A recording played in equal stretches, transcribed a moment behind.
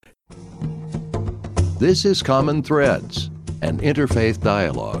This is Common Threads, an interfaith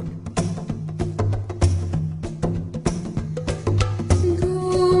dialogue.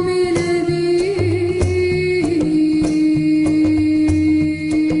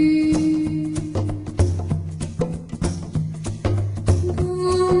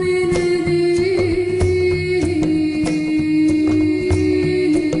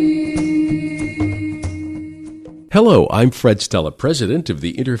 Hello, I'm Fred Stella, president of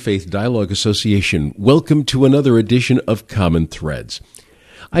the Interfaith Dialogue Association. Welcome to another edition of Common Threads.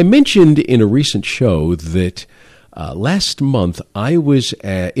 I mentioned in a recent show that last month I was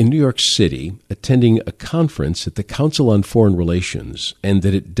in New York City attending a conference at the Council on Foreign Relations, and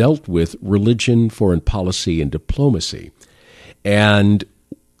that it dealt with religion, foreign policy, and diplomacy. And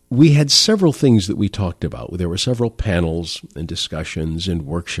we had several things that we talked about. There were several panels and discussions and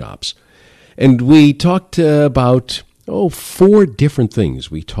workshops. And we talked about, four different things.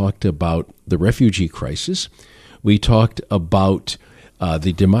 We talked about the refugee crisis. We talked about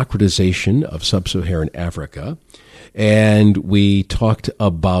the democratization of sub-Saharan Africa. And we talked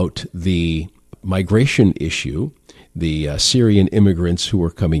about the migration issue, the Syrian immigrants who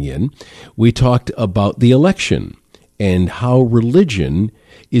were coming in. We talked about the election and how religion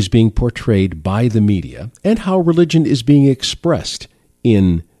is being portrayed by the media and how religion is being expressed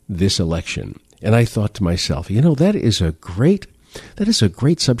in this election. And I thought to myself, that is a great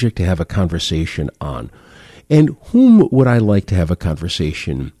subject to have a conversation on. And whom would I like to have a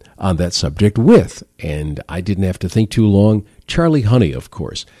conversation on that subject with? And I didn't have to think too long. Charlie Honey, of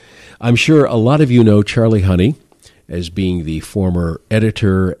course. I'm sure a lot of you know Charlie Honey as being the former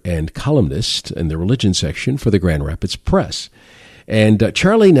editor and columnist in the religion section for the Grand Rapids Press. And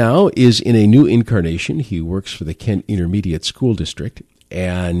Charlie now is in a new incarnation. He works for the Kent Intermediate School District.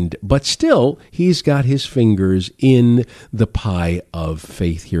 But still, he's got his fingers in the pie of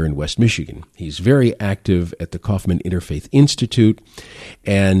faith here in West Michigan. He's very active at the Kaufman Interfaith Institute,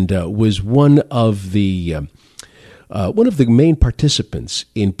 and was one of the main participants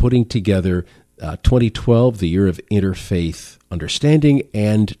in putting together 2012, the Year of Interfaith Understanding,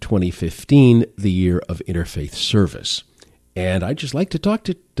 and 2015, the Year of Interfaith Service. And I just like to talk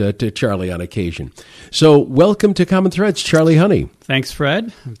to Charlie on occasion. So welcome to Common Threads, Charlie Honey. Thanks,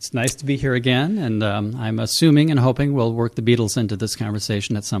 Fred. It's nice to be here again, and I'm assuming and hoping we'll work the Beatles into this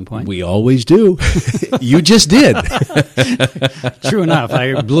conversation at some point. We always do. You just did. True enough.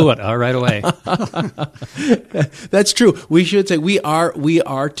 I blew it right away. That's true. We should say we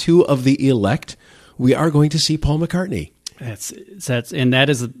are two of the elect. We are going to see Paul McCartney. And that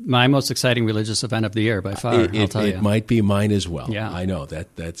is my most exciting religious event of the year by far. I'll tell you, it might be mine as well. Yeah, I know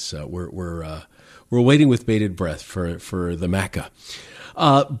that's we're waiting with bated breath for the Maccah.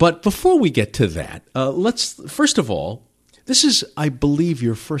 But before we get to that, let's first of all, this is, I believe,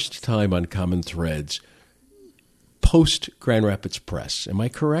 your first time on Common Threads post Grand Rapids Press. Am I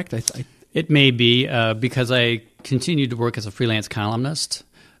correct? It may be because I continued to work as a freelance columnist.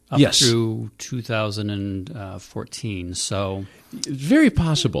 Through 2014, so very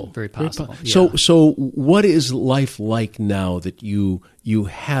possible. Very possible. Yeah. So what is life like now that you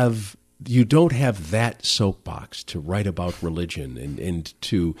don't have that soapbox to write about religion and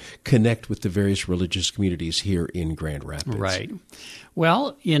to connect with the various religious communities here in Grand Rapids? Right.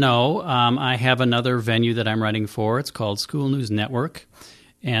 Well, I have another venue that I'm writing for. It's called School News Network,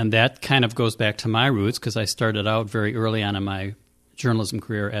 and that kind of goes back to my roots because I started out very early on in my journalism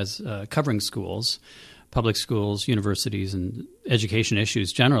career as covering schools, public schools, universities, and education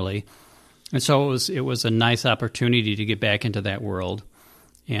issues generally. And so it was a nice opportunity to get back into that world.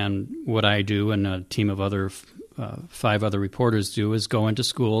 And what I do and a team of five other reporters do is go into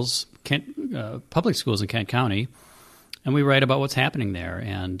schools, public schools in Kent County, and we write about what's happening there,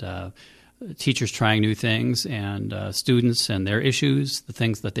 and teachers trying new things, and students and their issues, the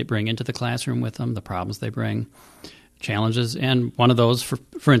things that they bring into the classroom with them, the problems they bring, challenges. And one of those,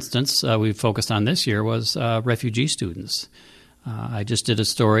 for instance, we focused on this year was refugee students. I just did a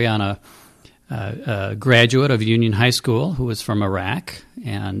story on a graduate of Union High School who was from Iraq,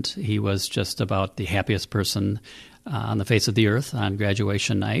 and he was just about the happiest person on the face of the earth on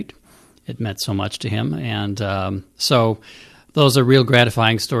graduation night. It meant so much to him. And so those are real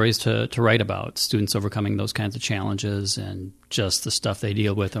gratifying stories to write about, students overcoming those kinds of challenges and just the stuff they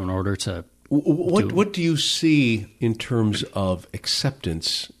deal with in order to What do you see in terms of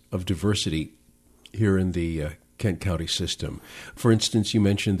acceptance of diversity here in the Kent County system? For instance, you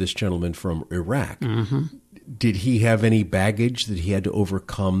mentioned this gentleman from Iraq. Mm-hmm. Did he have any baggage that he had to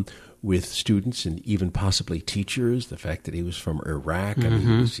overcome with students and even possibly teachers? The fact that he was from Iraq. I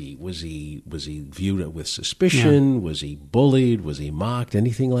mean, was he viewed with suspicion? Yeah. Was he bullied? Was he mocked?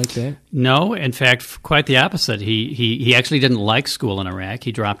 Anything like that? No, in fact, quite the opposite. He actually didn't like school in Iraq.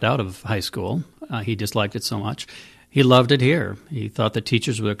 He dropped out of high school. He disliked it so much. He loved it here. He thought the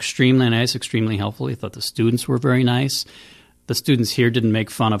teachers were extremely nice, extremely helpful. He thought the students were very nice. The students here didn't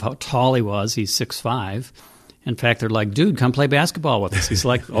make fun of how tall he was. He's 6'5". In fact, they're like, dude, come play basketball with us. He's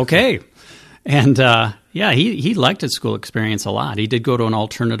like, okay. And, he liked his school experience a lot. He did go to an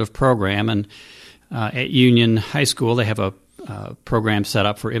alternative program, and at Union High School, they have a program set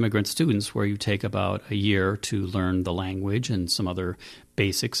up for immigrant students where you take about a year to learn the language and some other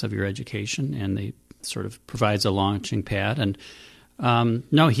basics of your education, and they sort of provides a launching pad. And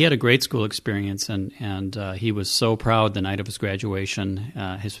he had a great school experience, and he was so proud the night of his graduation.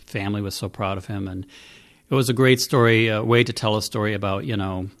 His family was so proud of him, and it was a great story, a way to tell a story about,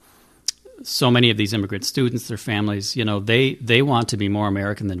 so many of these immigrant students, their families, they want to be more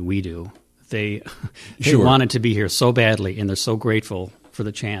American than we do. They wanted to be here so badly, and they're so grateful for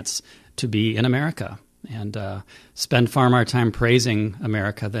the chance to be in America and spend far more time praising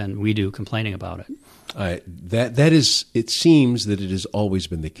America than we do complaining about it. That is, it seems that it has always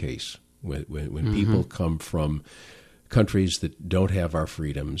been the case when people come from countries that don't have our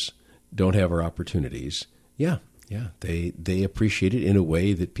freedoms, don't have our opportunities. Yeah, they appreciate it in a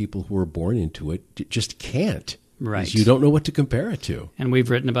way that people who are born into it just can't. Right. You don't know what to compare it to. And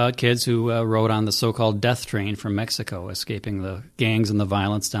we've written about kids who rode on the so-called death train from Mexico, escaping the gangs and the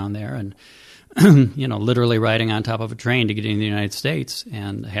violence down there, and literally riding on top of a train to get into the United States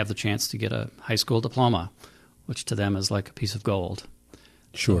and have the chance to get a high school diploma, which to them is like a piece of gold.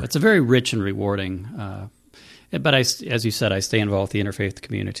 Sure. So it's a very rich and rewarding. But as you said, I stay involved with the interfaith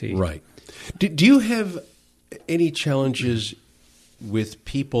community. Right. Do you have any challenges with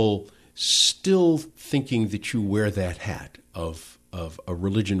people still thinking that you wear that hat of a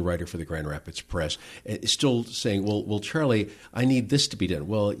religion writer for the Grand Rapids Press, still saying, well, Charlie, I need this to be done.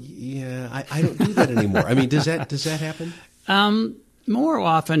 Well, yeah, I don't do that anymore. I mean, does that happen? More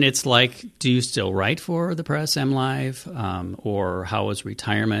often it's like, do you still write for the Press, MLive? Or how is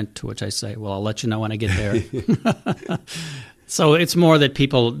retirement? To which I say, well, I'll let you know when I get there. So it's more that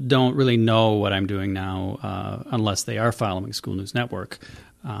people don't really know what I'm doing now unless they are following School News Network.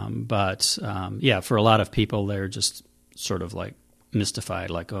 But for a lot of people, they're just sort of like mystified,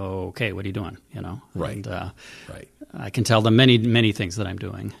 like, oh, okay, what are you doing? Right. And, right. I can tell them many, many things that I'm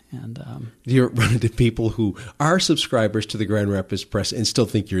doing. And do you run into people who are subscribers to the Grand Rapids Press and still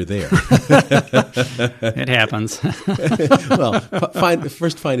think you're there? It happens. Well, find a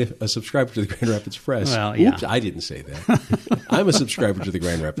subscriber to the Grand Rapids Press. Well, yeah. Oops, I didn't say that. I'm a subscriber to the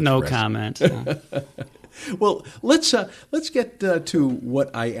Grand Rapids Press. No comment. Well, let's get to what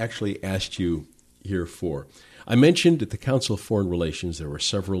I actually asked you here for. I mentioned at the Council of Foreign Relations there were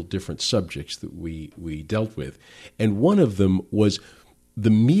several different subjects that we dealt with, and one of them was the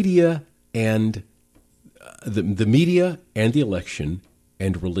media and the media and the election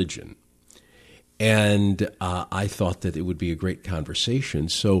and religion. And I thought that it would be a great conversation.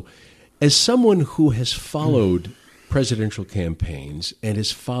 So, as someone who has followed presidential campaigns and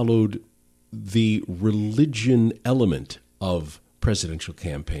has followed the religion element of presidential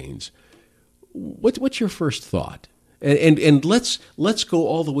campaigns, what's your first thought? And let's go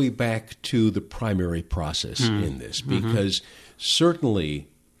all the way back to the primary process in this, because certainly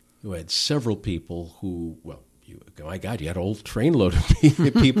you had several people who, my God, you had a whole trainload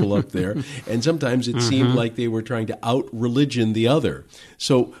of people up there, and sometimes it seemed like they were trying to out-religion the other.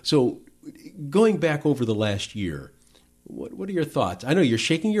 So going back over the last year, what are your thoughts? I know you're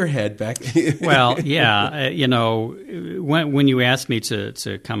shaking your head back. Well, yeah, when you asked me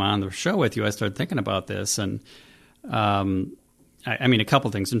to come on the show with you, I started thinking about this, and I mean, a couple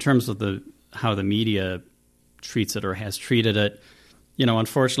things in terms of how the media treats it or has treated it.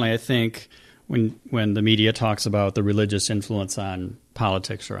 Unfortunately, I think when the media talks about the religious influence on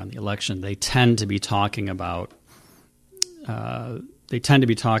politics or on the election, they tend to be talking about the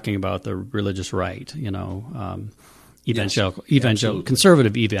religious right. Evangelical,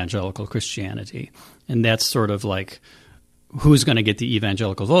 conservative evangelical Christianity. And that's sort of like who's going to get the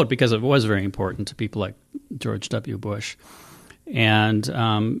evangelical vote, because it was very important to people like George W. Bush. And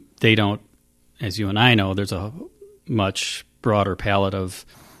they don't, as you and I know, there's a much broader palette of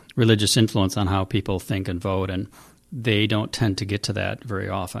religious influence on how people think and vote, and they don't tend to get to that very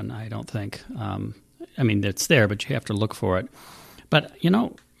often, I don't think. I mean, it's there, but you have to look for it. But,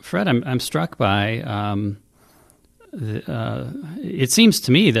 Fred, I'm struck by... it seems to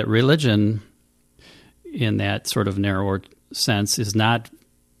me that religion, in that sort of narrower sense, is not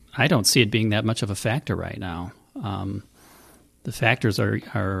I don't see it being that much of a factor right now. The factors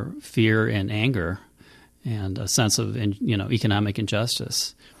are fear and anger, and a sense of economic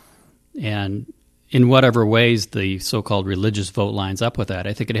injustice, and in whatever ways the so-called religious vote lines up with that,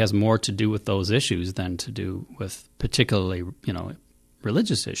 I think it has more to do with those issues than to do with particularly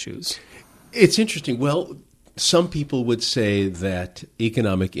religious issues. It's interesting. Well, some people would say that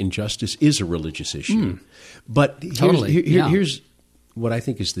economic injustice is a religious issue. But here's what I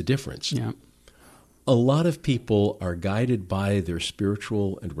think is the difference. Yeah. A lot of people are guided by their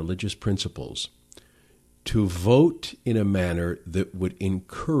spiritual and religious principles to vote in a manner that would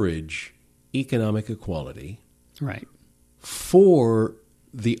encourage economic equality, right, for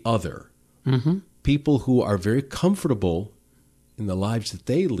the other. Mm-hmm. People who are very comfortable in the lives that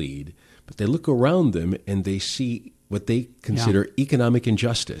they lead, but they look around them and they see what they consider economic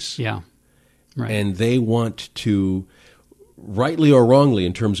injustice. Yeah, right. And they want to, rightly or wrongly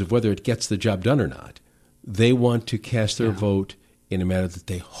in terms of whether it gets the job done or not, they want to cast their vote in a manner that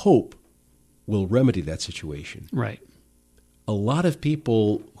they hope will remedy that situation. Right. A lot of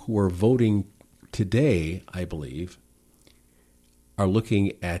people who are voting today, I believe, are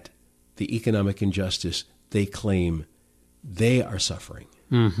looking at the economic injustice they claim they are suffering.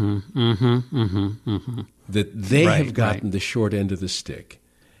 Mm-hmm, mm-hmm, mm-hmm, mm-hmm. That they have gotten the short end of the stick,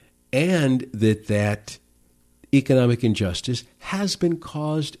 and that economic injustice has been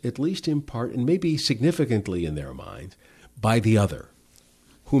caused, at least in part, and maybe significantly in their mind, by the other,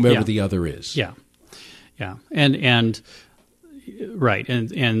 whomever the other is. Yeah, yeah, and right,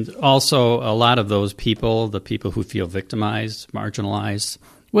 and also a lot of those people, the people who feel victimized, marginalized,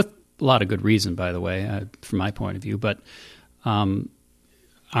 with a lot of good reason, by the way, from my point of view, but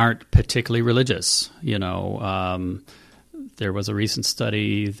aren't particularly religious. There was a recent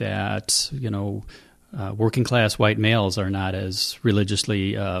study that working class white males are not as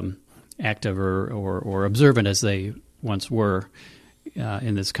religiously active or observant as they once were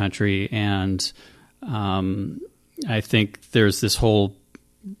in this country, and I think there's this whole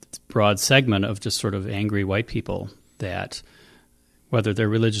broad segment of just sort of angry white people that, whether they're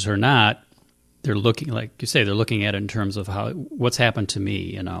religious or not, they're looking, like you say, they're looking at it in terms of what's happened to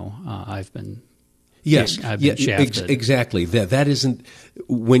me. I've been shafted. Exactly. That isn't,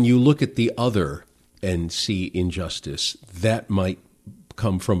 when you look at the other and see injustice, that might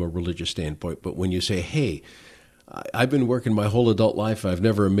come from a religious standpoint. But when you say, hey, I've been working my whole adult life, I've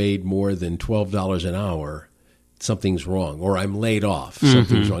never made more than $12 an hour, something's wrong, or I'm laid off,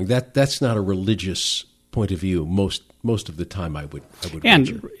 something's wrong. That's not a religious point of view most of the time, I would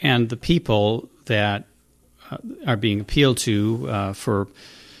wager. And the people that are being appealed to, for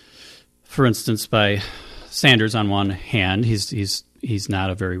instance, by Sanders on one hand, he's not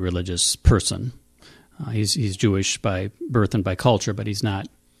a very religious person. He's Jewish by birth and by culture, but he's not,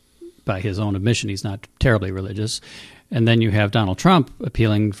 by his own admission, he's not terribly religious. And then you have Donald Trump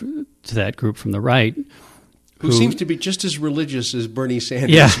appealing to that group from the right, who seems to be just as religious as Bernie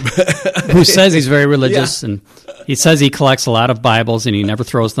Sanders. Yeah, who says he's very religious, and he says he collects a lot of Bibles and he never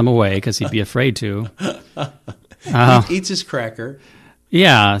throws them away because he'd be afraid to. He eats his cracker.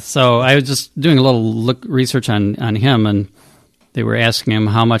 Yeah, so I was just doing a little research on him, and they were asking him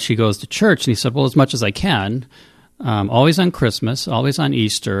how much he goes to church, and he said, well, as much as I can, always on Christmas, always on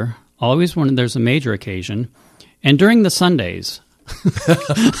Easter, always when there's a major occasion, and during the Sundays.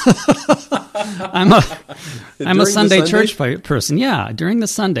 I'm a Sunday church person. Yeah, during the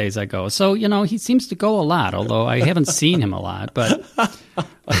Sundays I go. So, he seems to go a lot, although I haven't seen him a lot. But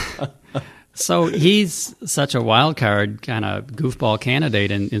so he's such a wild card kind of goofball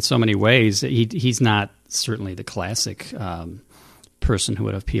candidate in so many ways. He's not certainly the classic person who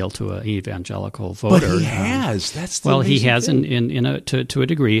would appeal to an evangelical voter. But he has. That's the he has to a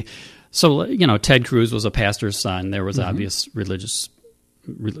degree. So, Ted Cruz was a pastor's son. There was obvious religious,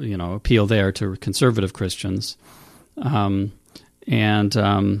 appeal there to conservative Christians. And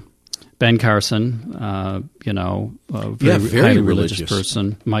Ben Carson, a very highly religious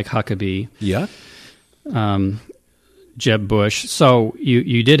person. Mike Huckabee. Yeah. Jeb Bush. So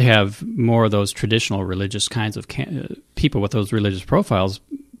you did have more of those traditional religious kinds of people with those religious profiles.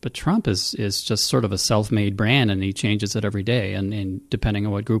 But Trump is just sort of a self-made brand, and he changes it every day, and depending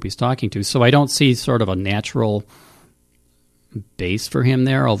on what group he's talking to. So I don't see sort of a natural base for him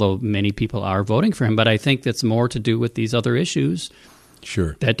there, although many people are voting for him. But I think that's more to do with these other issues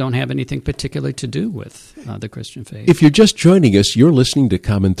that don't have anything particularly to do with the Christian faith. If you're just joining us, you're listening to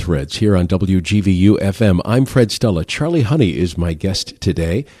Common Threads here on WGVU-FM. I'm Fred Stella. Charlie Honey is my guest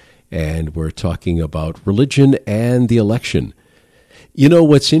today, and we're talking about religion and the election.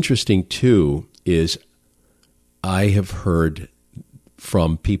 What's interesting, too, is I have heard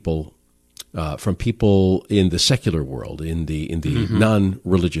from people in the secular world, in the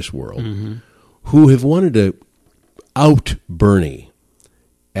non-religious world, who have wanted to out Bernie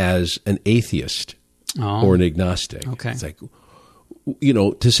as an atheist or an agnostic. Okay. It's like,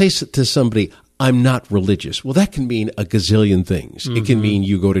 to say to somebody, I'm not religious. Well, that can mean a gazillion things. It can mean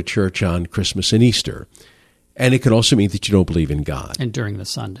you go to church on Christmas and Easter. And it could also mean that you don't believe in God. And during the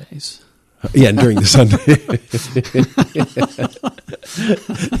Sundays. Yeah, and during the Sunday.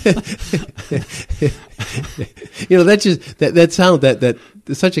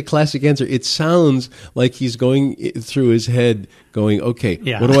 That's such a classic answer. It sounds like he's going through his head going, okay,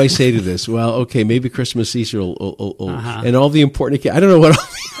 what do I say to this? Well, okay, maybe Christmas, Easter, and all the important, I don't know what.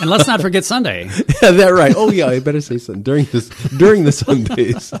 And let's not forget Sunday. Yeah, that's right. Oh yeah, I better say something during the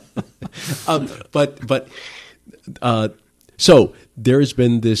Sundays. So there has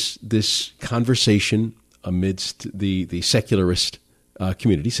been this conversation amidst the secularist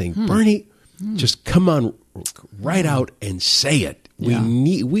community saying, Bernie, just come on right out and say it.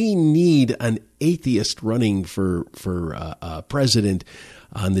 We need an atheist running for president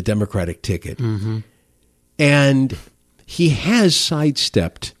on the Democratic ticket. And he has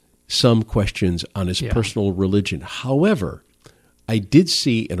sidestepped some questions on his personal religion. However, I did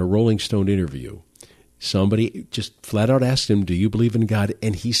see in a Rolling Stone interview, somebody just flat out asked him, do you believe in God?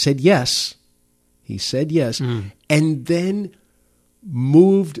 And he said yes. And then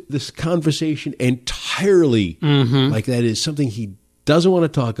moved this conversation entirely like that is something he doesn't want to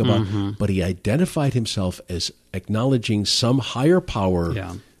talk about, but he identified himself as acknowledging some higher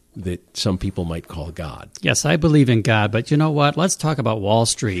power that some people might call God. Yes, I believe in God, but you know what? Let's talk about Wall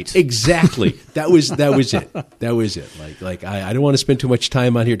Street. Exactly. That was it. That was it. Like I don't want to spend too much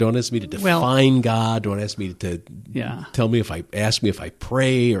time on here. Don't ask me to define God. Don't ask me to tell me ask me if I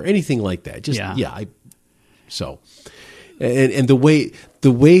pray or anything like that. Just and the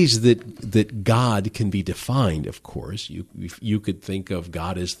ways that God can be defined, of course, you could think of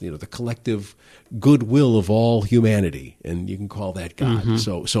God as the collective goodwill of all humanity, and you can call that God.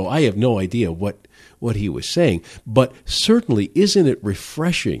 So I have no idea what he was saying, but certainly isn't it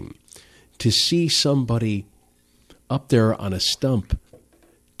refreshing to see somebody up there on a stump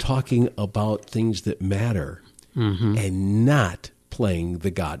talking about things that matter and not playing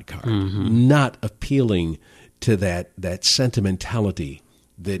the God card, not appealing to that sentimentality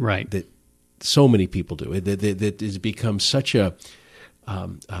that so many people do. That has become such a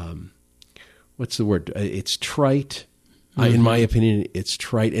what's the word? It's trite. In my opinion, it's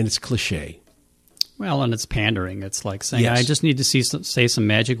trite and it's cliche. Well, and it's pandering. It's like saying, Yes. I just need to say some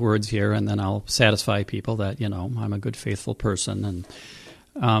magic words here, and then I'll satisfy people that, I'm a good, faithful person. And,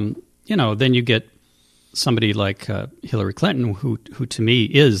 then you get somebody like Hillary Clinton, who to me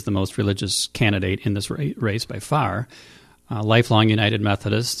is the most religious candidate in this race by far, lifelong United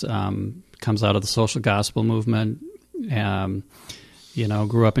Methodist, comes out of the social gospel movement,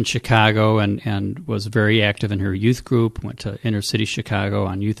 grew up in Chicago and was very active in her youth group, went to inner city Chicago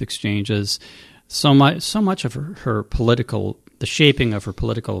on youth exchanges. So much of her political, the shaping of her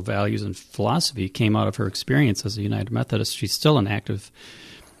political values and philosophy came out of her experience as a United Methodist. She's still an active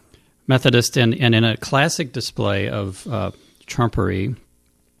Methodist, and in a classic display of trumpery,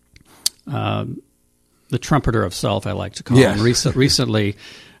 the trumpeter of self, I like to call him, recently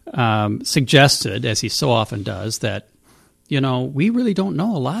suggested, as he so often does, that, we really don't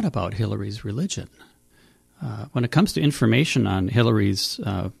know a lot about Hillary's religion. When it comes to information on Hillary's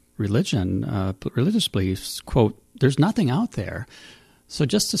religious beliefs, quote, there's nothing out there. So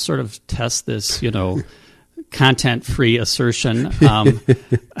just to sort of test this, content-free assertion,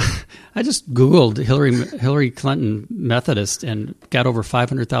 I just Googled Hillary Clinton Methodist and got over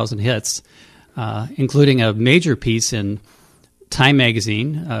 500,000 hits, including a major piece in Time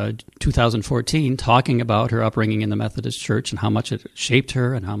Magazine, 2014, talking about her upbringing in the Methodist Church and how much it shaped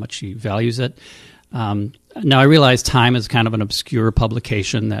her and how much she values it. Now, I realize Time is kind of an obscure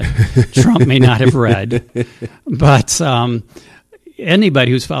publication that Trump may not have read, but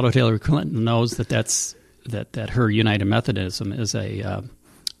anybody who's followed Hillary Clinton knows that her United Methodism is a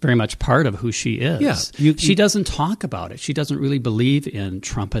very much part of who she is. Yeah, she doesn't talk about it. She doesn't really believe in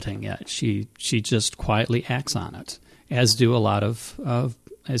trumpeting it. She just quietly acts on it, as do a lot of,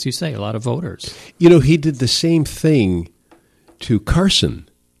 as you say, a lot of voters. He did the same thing to Carson.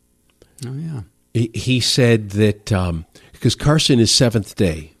 Oh, yeah. He said that because Carson is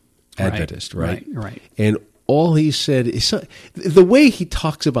Seventh-day Adventist, right? Right. And all he said is the way he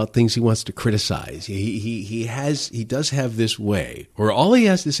talks about things he wants to criticize. He does have this way where all he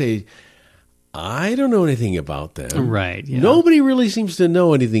has to say, I don't know anything about them. Right. Yeah. Nobody really seems to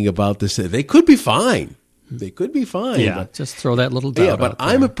know anything about this. They could be fine. They could be fine. Yeah, but, just throw that little doubt but out there.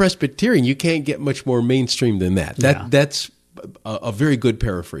 I'm a Presbyterian. You can't get much more mainstream than that. Yeah. That's a very good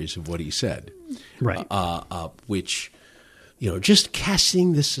paraphrase of what he said. Right. Which, just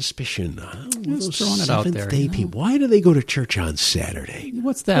casting the suspicion. Just throwing it out there. Seventh-day people. Why do they go to church on Saturday?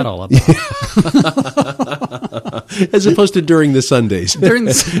 What's that all about? As opposed to during the Sundays.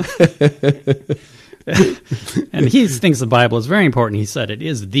 And he thinks the Bible is very important. He said it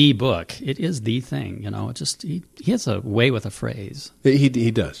is the book. It is the thing. He has a way with a phrase. He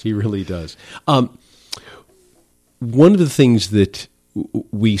does. He really does. One of the things that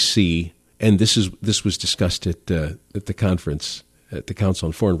we see, and this was discussed at the conference at the Council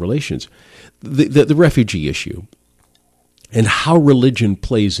on Foreign Relations, the refugee issue and how religion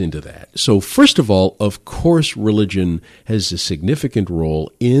plays into that. So first of all, of course, religion has a significant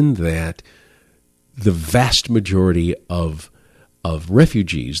role in that. The vast majority of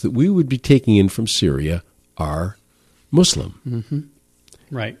refugees that we would be taking in from Syria are Muslim. Mm-hmm.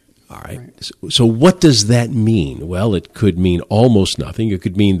 Right. All right. So what does that mean? Well, it could mean almost nothing. It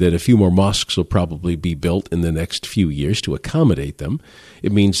could mean that a few more mosques will probably be built in the next few years to accommodate them.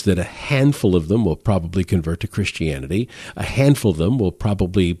 It means that a handful of them will probably convert to Christianity. A handful of them will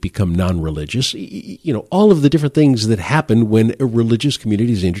probably become non-religious. All of the different things that happen when a religious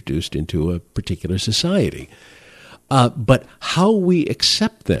community is introduced into a particular society. But how we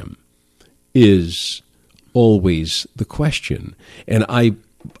accept them is always the question. And I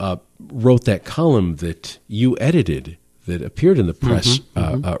wrote that column that you edited that appeared in the press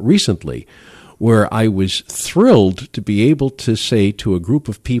recently, where I was thrilled to be able to say to a group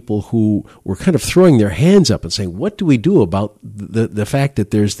of people who were kind of throwing their hands up and saying, what do we do about the fact that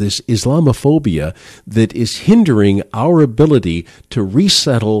there's this Islamophobia that is hindering our ability to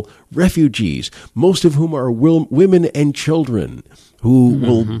resettle refugees, most of whom are women and children, who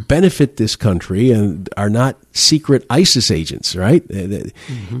will benefit this country and are not secret ISIS agents, right?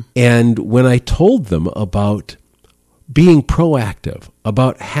 And when I told them about being proactive,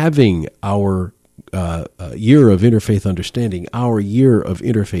 about having our year of interfaith understanding, our year of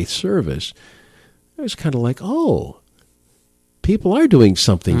interfaith service, it was kind of like, oh, people are doing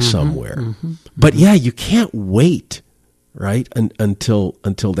something somewhere. But yeah, you can't wait, right, until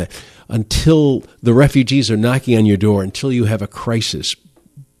the refugees are knocking on your door, until you have a crisis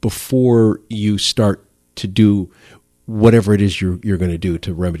before you start to do whatever it is you're going to do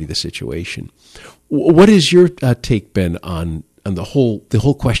to remedy the situation. What is your take, Ben, on the whole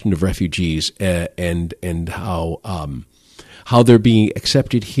question of refugees and how they're being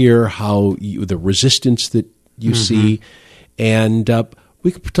accepted here, the resistance that you see, and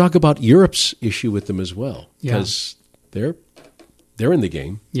we could talk about Europe's issue with them as well, because they're in the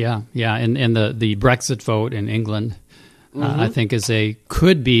game. Yeah, and the Brexit vote in England, I think,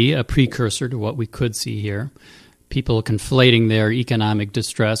 could be a precursor to what we could see here. People conflating their economic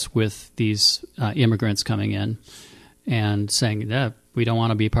distress with these immigrants coming in and saying, we don't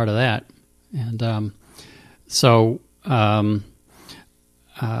want to be part of that. And so I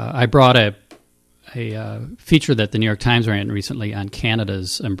brought a feature that the New York Times ran recently on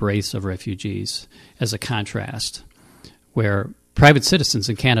Canada's embrace of refugees as a contrast, where private citizens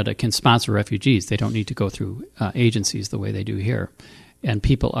in Canada can sponsor refugees. They don't need to go through agencies the way they do here. And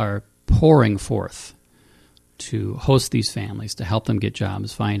people are pouring forth to host these families, to help them get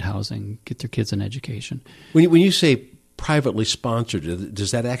jobs, find housing, get their kids an education. When you say privately sponsored, does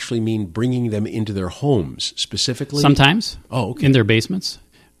that actually mean bringing them into their homes specifically? Sometimes. Oh, okay. In their basements,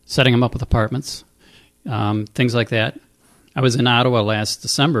 setting them up with apartments, things like that. I was in Ottawa last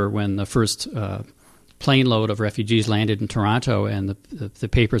December when the first plane load of refugees landed in Toronto, and the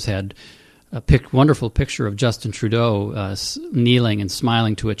papers had a wonderful picture of Justin Trudeau kneeling and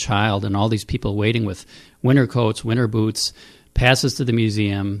smiling to a child, and all these people waiting with winter coats, winter boots, passes to the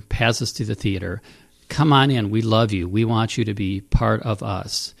museum, passes to the theater. Come on in. We love you. We want you to be part of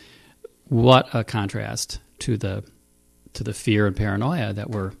us. What a contrast to the fear and paranoia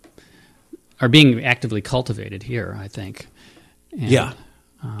that are being actively cultivated here, I think. And,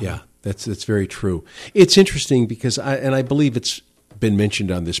 that's very true. It's interesting because I believe it's been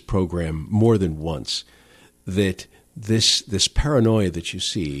mentioned on this program more than once that this paranoia that you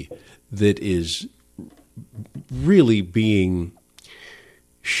see that is really being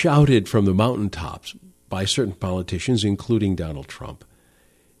shouted from the mountaintops by certain politicians, including Donald Trump,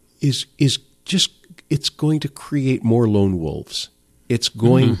 is just, it's going to create more lone wolves. It's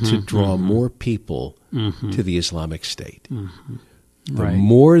going to draw more people to the Islamic State. The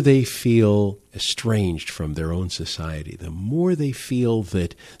more they feel estranged from their own society, the more they feel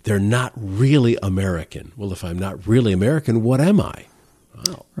that they're not really American. Well, if I'm not really American, what am I?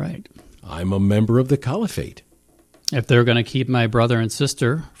 Well, right. I'm a member of the caliphate. If they're going to keep my brother and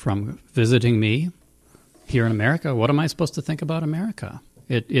sister from visiting me here in America, what am I supposed to think about America?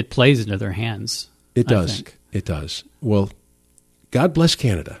 It plays into their hands. It does. I think. It does. Well, God bless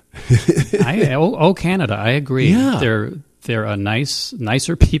Canada. Canada, I agree. Yeah. They're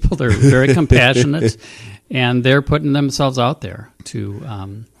nicer people. They're very compassionate, and they're putting themselves out there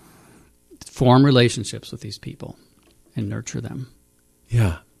to form relationships with these people and nurture them.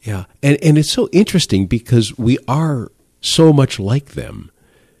 Yeah, yeah. And it's so interesting because we are so much like them,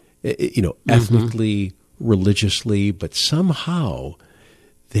 ethnically, religiously, but somehow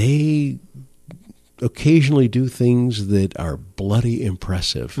they occasionally do things that are bloody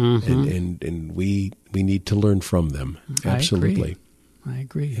impressive, and we need to learn from them. Absolutely. I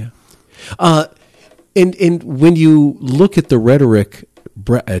agree. Yeah. And when you look at the rhetoric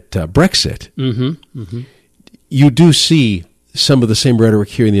at Brexit, you do see some of the same rhetoric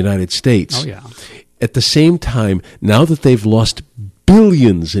here in the United States. Oh, yeah. At the same time, now that they've lost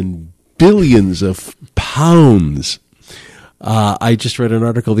billions and billions of pounds, I just read an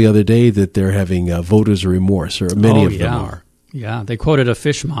article the other day that they're having voters' remorse, or many of them are. Yeah, they quoted a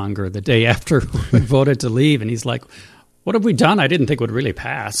fishmonger the day after we voted to leave, and he's like, "What have we done? I didn't think would really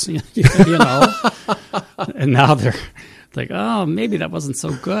pass." And now they're like, "Oh, maybe that wasn't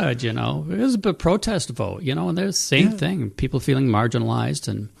so good." It was a protest vote. And there's the same thing. People feeling marginalized,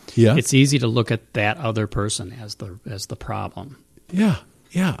 and it's easy to look at that other person as the problem. Yeah.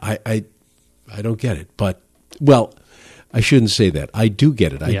 I don't get it, but well, I shouldn't say that. I do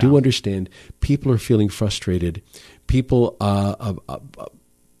get it. I do understand. People are feeling frustrated. People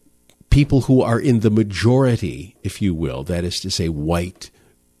who are in the majority, if you will, that is to say white,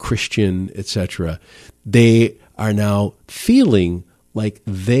 Christian, etc., they are now feeling like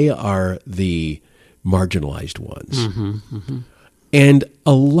they are the marginalized ones. And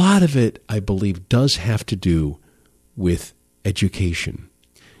a lot of it, I believe, does have to do with education.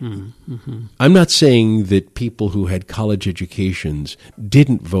 I'm not saying that people who had college educations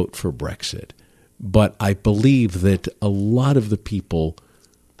didn't vote for Brexit, but I believe that a lot of the people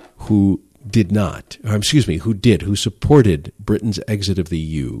who did not, who supported Britain's exit of the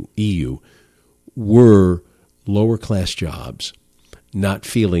EU were lower class jobs, not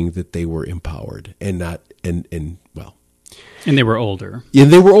feeling that they were empowered, and they were older. Yeah,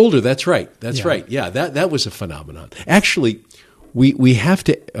 they were older. That's right. Right. Yeah, that was a phenomenon. Actually, we have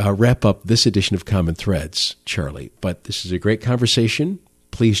to wrap up this edition of Common Threads, Charlie. But this is a great conversation.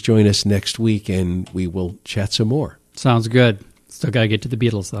 Please join us next week, and we will chat some more. Sounds good. Still got to get to the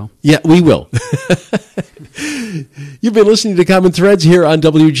Beatles, though. Yeah, we will. You've been listening to Common Threads here on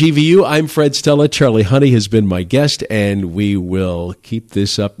WGVU. I'm Fred Stella. Charlie Honey has been my guest, and we will keep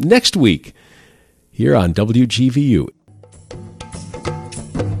this up next week here on WGVU.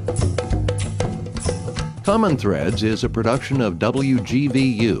 Common Threads is a production of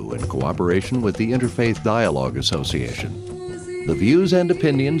WGVU in cooperation with the Interfaith Dialogue Association. The views and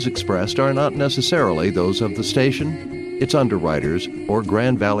opinions expressed are not necessarily those of the station, its underwriters, or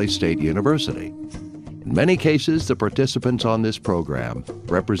Grand Valley State University. In many cases, the participants on this program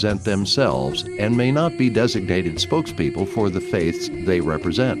represent themselves and may not be designated spokespeople for the faiths they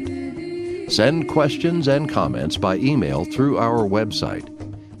represent. Send questions and comments by email through our website,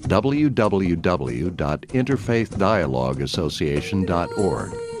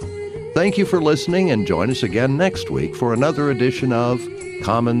 www.interfaithdialogueassociation.org. Thank you for listening, and join us again next week for another edition of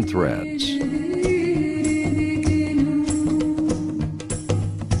Common Threads.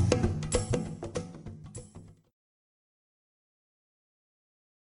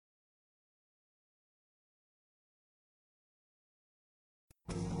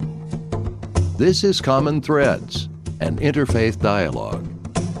 This is Common Threads, an interfaith dialogue.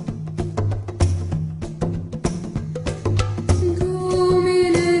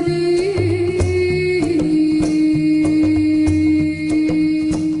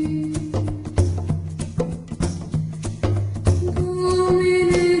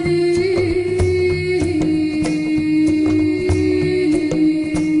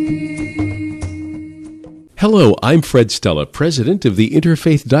 Hello, I'm Fred Stella, President of the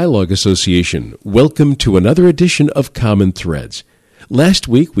Interfaith Dialogue Association. Welcome to another edition of Common Threads. Last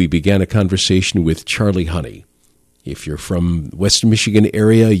week, we began a conversation with Charlie Honey. If you're from Western Michigan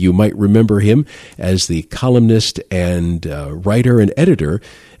area, you might remember him as the columnist and writer and editor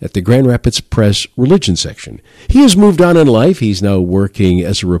at the Grand Rapids Press Religion section. He has moved on in life. He's now working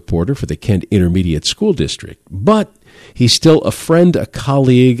as a reporter for the Kent Intermediate School District. But he's still a friend, a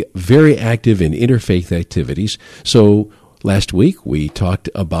colleague, very active in interfaith activities. So Last week, we talked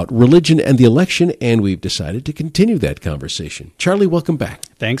about religion and the election, and we've decided to continue that conversation. Charlie, welcome back.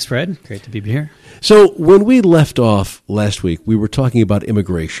 Thanks, Fred. Great to be here. So when we left off last week, we were talking about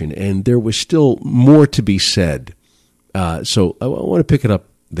immigration, and there was still more to be said. So I want to pick it up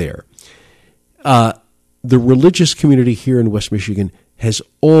there. The religious community here in West Michigan has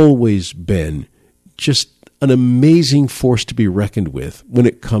always been just an amazing force to be reckoned with when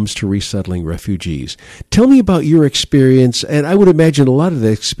it comes to resettling refugees. Tell me about your experience, and I would imagine a lot of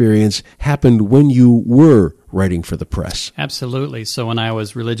that experience happened when you were writing for the press. Absolutely. So when I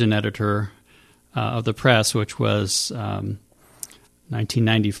was religion editor of the press, which was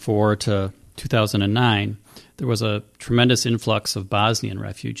 1994 to 2009, there was a tremendous influx of Bosnian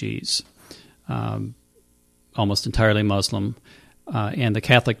refugees, almost entirely Muslim. And the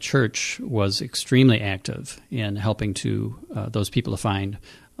Catholic Church was extremely active in helping those people to find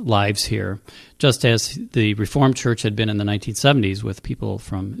lives here, just as the Reformed Church had been in the 1970s with people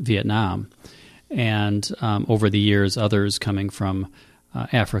from Vietnam. And over the years, others coming from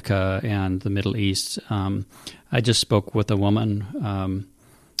Africa and the Middle East. I just spoke with a woman,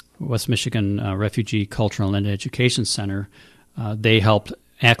 West Michigan Refugee Cultural and Education Center. They helped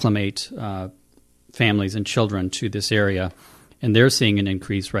acclimate families and children to this area. And they're seeing an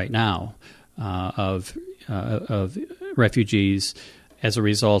increase right now of refugees as a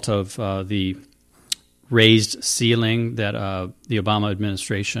result of the raised ceiling that the Obama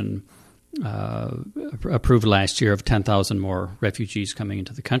administration approved last year of 10,000 more refugees coming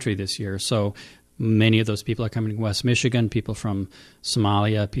into the country this year. So many of those people are coming to West Michigan, people from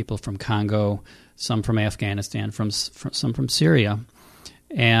Somalia, people from Congo, some from Afghanistan, some from Syria.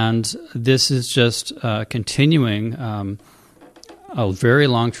 And this is just continuing a very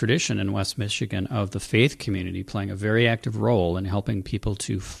long tradition in West Michigan of the faith community playing a very active role in helping people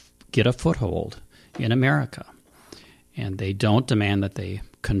to get a foothold in America. And they don't demand that they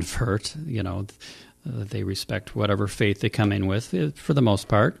convert, they respect whatever faith they come in with for the most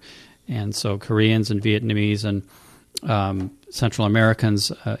part. And so Koreans and Vietnamese and Central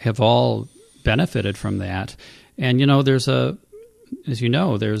Americans have all benefited from that. And, there's a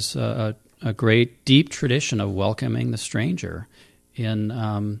great, deep tradition of welcoming the stranger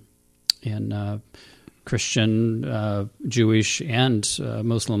in Christian, Jewish, and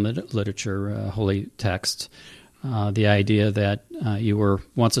Muslim literature, holy texts. The idea that you were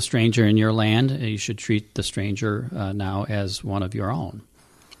once a stranger in your land, you should treat the stranger now as one of your own.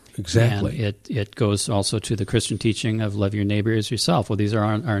 Exactly. And it goes also to the Christian teaching of love your neighbor as yourself. Well, these are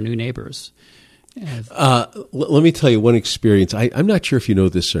our new neighbors. Let me tell you one experience. I'm not sure if you know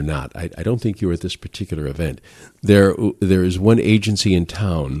this or not. I don't think you were at this particular event. There is one agency in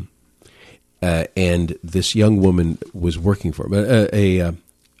town, and this young woman was working for a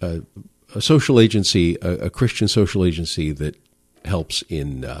social agency, a Christian social agency that helps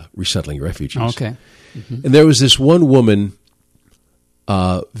in resettling refugees. Okay. Mm-hmm. And there was this one woman,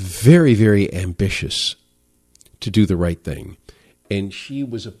 very, very ambitious to do the right thing. And she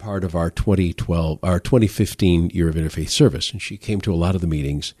was a part of our 2015 Year of Interfaith Service, and she came to a lot of the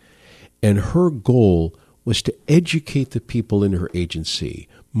meetings. And her goal was to educate the people in her agency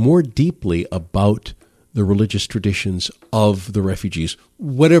more deeply about the religious traditions of the refugees,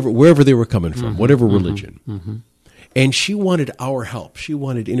 wherever they were coming from, whatever religion. Mm-hmm. And she wanted our help. She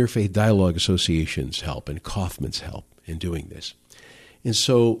wanted Interfaith Dialogue Association's help and Kaufman's help in doing this. And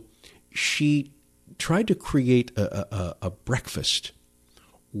so she tried to create a breakfast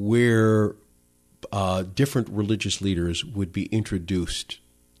where different religious leaders would be introduced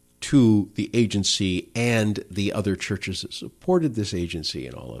to the agency and the other churches that supported this agency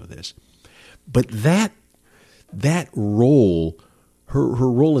and all of this. But that role, her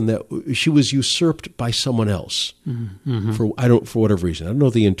role in that, she was usurped by someone else for whatever reason. I don't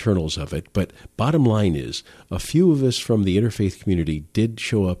know the internals of it, but bottom line is a few of us from the interfaith community did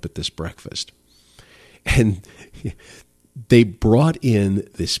show up at this breakfast. And they brought in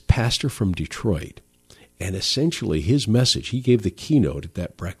this pastor from Detroit, and essentially his message, he gave the keynote at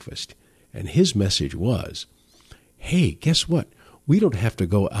that breakfast, and his message was, hey, guess what? We don't have to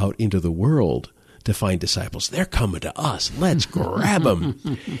go out into the world to find disciples. They're coming to us. Let's grab them.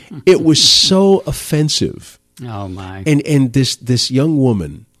 It was so offensive. Oh, my. And this young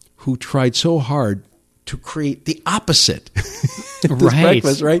woman who tried so hard to create the opposite.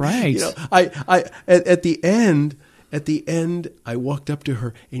 Breakfast, right? Right. I at the end, I walked up to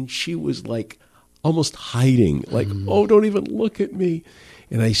her and she was like almost hiding, like, oh, don't even look at me.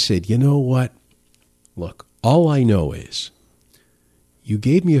 And I said, you know what? Look, all I know is you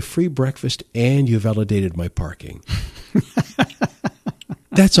gave me a free breakfast and you validated my parking.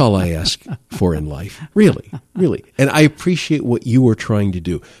 That's all I ask for in life. Really, really. And I appreciate what you were trying to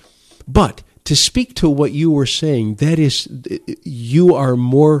do. But to speak to what you were saying, that is, you are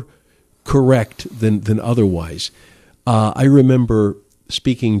more correct than otherwise. I remember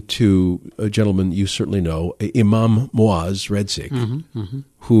speaking to a gentleman you certainly know, Imam Muaz Redzik,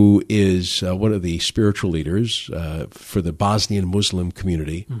 who is one of the spiritual leaders for the Bosnian Muslim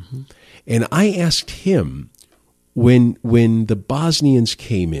community. And I asked him, when the Bosnians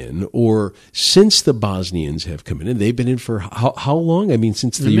came in, or since the Bosnians have come in, and they've been in for how long? I mean,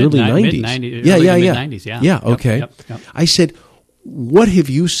 since the early 90s. Mid-90s, yeah. Yeah, okay. Yep. I said, what have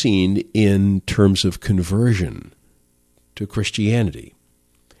you seen in terms of conversion to Christianity?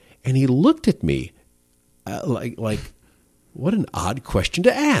 And he looked at me like what an odd question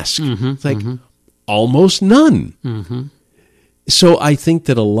to ask. It's like, almost none. So I think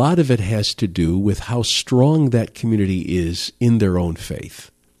that a lot of it has to do with how strong that community is in their own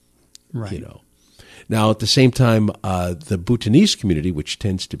faith. Right. You know. Now, at the same time, the Bhutanese community, which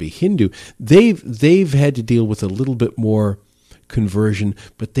tends to be Hindu, they've had to deal with a little bit more conversion,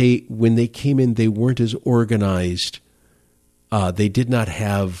 but when they came in, they weren't as organized. They did not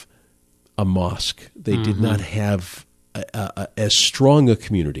have a mosque. They did not have as strong a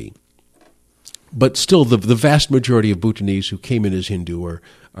community. But still, the vast majority of Bhutanese who came in as Hindu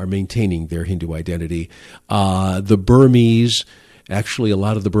are maintaining their Hindu identity. The Burmese, actually, a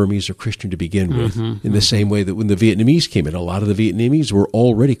lot of the Burmese are Christian to begin with, in the same way that when the Vietnamese came in, a lot of the Vietnamese were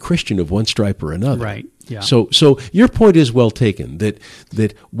already Christian of one stripe or another. Right. Yeah. So your point is well taken,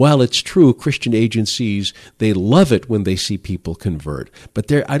 that while it's true, Christian agencies, they love it when they see people convert. But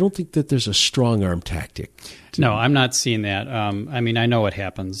I don't think that there's a strong-arm tactic. No, I'm not seeing that. I mean, I know it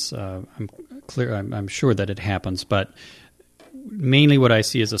happens. I'm sure that it happens, but mainly what I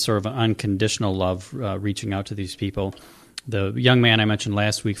see is a sort of an unconditional love reaching out to these people. The young man I mentioned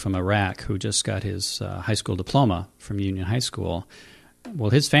last week from Iraq who just got his high school diploma from Union High School,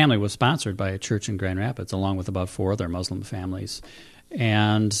 well, his family was sponsored by a church in Grand Rapids, along with about 4 other Muslim families.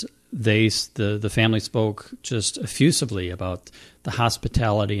 And the family spoke just effusively about the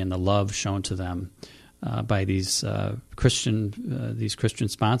hospitality and the love shown to them by these Christian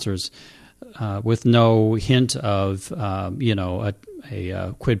sponsors, with no hint of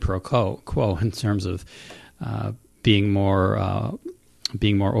a quid pro quo in terms of being more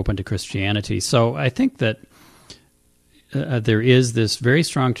open to Christianity. So I think that there is this very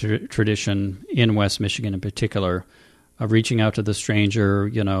strong tradition in West Michigan, in particular, of reaching out to the stranger.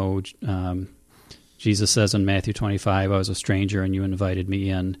 Jesus says in Matthew 25, "I was a stranger and you invited me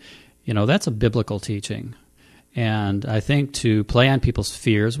in." That's a biblical teaching. And I think to play on people's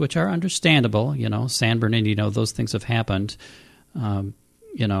fears, which are understandable, San Bernardino, those things have happened,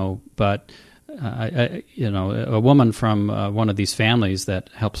 but a woman from one of these families that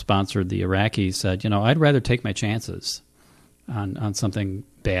helped sponsor the Iraqis said, I'd rather take my chances on something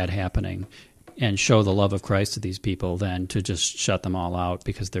bad happening and show the love of Christ to these people than to just shut them all out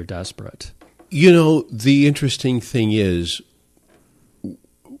because they're desperate. The interesting thing is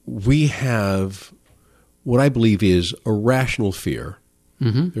we have what I believe is a rational fear.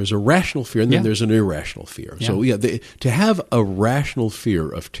 There's a rational fear, and then there's an irrational fear. Yeah. So, to have a rational fear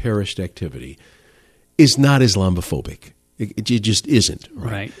of terrorist activity is not Islamophobic. It just isn't.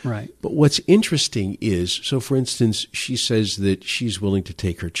 Right. But what's interesting is, so for instance, she says that she's willing to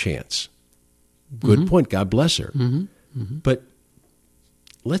take her chance. Good point. God bless her. But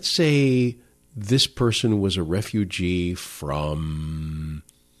let's say this person was a refugee from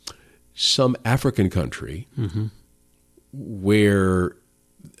some African country where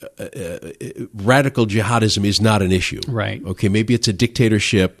radical jihadism is not an issue. Right. Okay, maybe it's a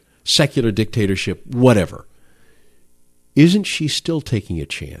dictatorship, secular dictatorship, whatever. Isn't she still taking a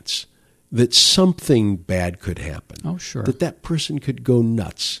chance that something bad could happen? Oh, sure. That person could go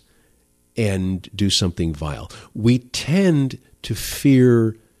nuts and do something vile. We tend to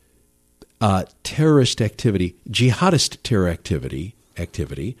fear terrorist activity, jihadist terror activity,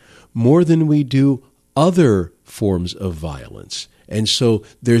 more than we do other forms of violence. And so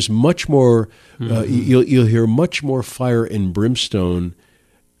there's much more, you'll hear much more fire and brimstone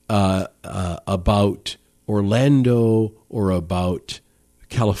about Orlando or about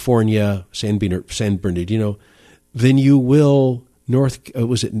California, San Bernardino, than you will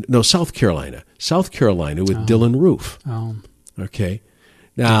South Carolina. South Carolina with Dylan Roof. Oh. Okay.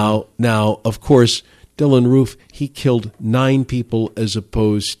 Now, of course, Dylan Roof, he killed 9 people as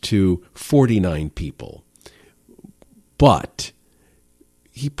opposed to 49 people. But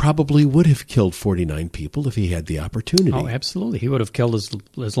he probably would have killed 49 people if he had the opportunity. Oh, absolutely. He would have killed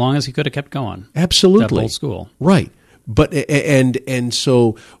as long as he could have kept going. Absolutely. That whole school. Right. But and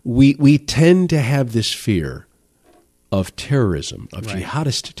so we tend to have this fear of terrorism, of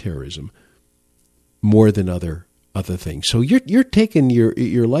jihadist terrorism, more than other things. So you're taking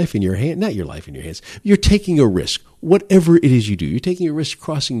your life in your hand, not your life in your hands. You're taking a risk, whatever it is you do. You're taking a risk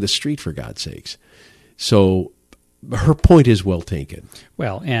crossing the street, for God's sakes. So her point is well taken.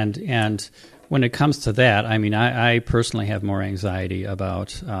 Well, and when it comes to that, I mean, I personally have more anxiety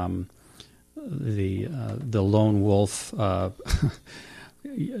about the lone wolf,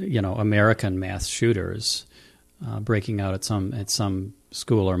 American mass shooters breaking out at some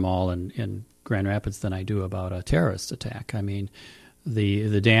school or mall in Grand Rapids than I do about a terrorist attack. I mean,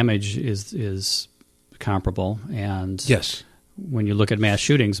 the damage is comparable, and yes, when you look at mass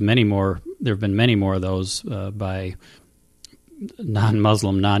shootings, there have been many more of those by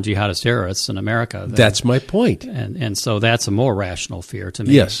non-Muslim, non-jihadist terrorists in America. That's my point. And so that's a more rational fear to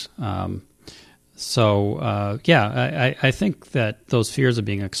me. Yes. I think that those fears are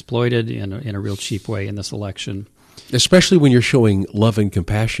being exploited in a real cheap way in this election. Especially when you're showing love and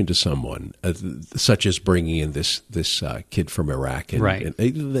compassion to someone, such as bringing in this kid from Iraq. Right.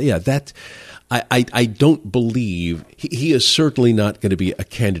 I don't believe he is certainly not going to be a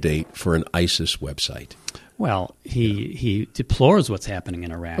candidate for an ISIS website. Well, he deplores what's happening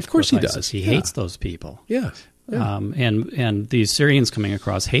in Iraq. Of course he ISIS. does. He hates those people. Yeah. And these Syrians coming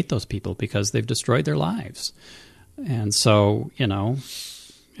across hate those people because they've destroyed their lives. And so,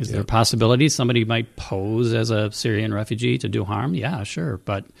 is there a possibility somebody might pose as a Syrian refugee to do harm? Yeah, sure.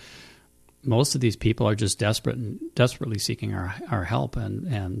 But most of these people are just desperately seeking our help.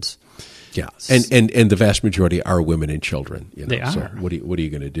 And the vast majority are women and children. They are. So what are you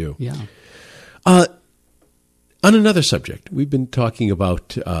going to do? Yeah. On another subject, we've been talking about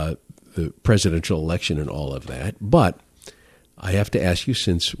the presidential election and all of that, but I have to ask you,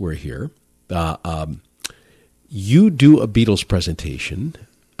 since we're here, you do a Beatles presentation,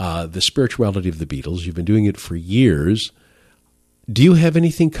 the spirituality of the Beatles. You've been doing it for years. Do you have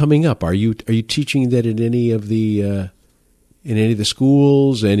anything coming up? Are you teaching that in any of the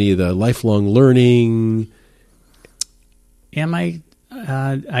schools, any of the lifelong learning? Am I?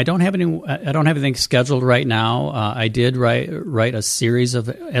 I don't have anything scheduled right now. I did write a series of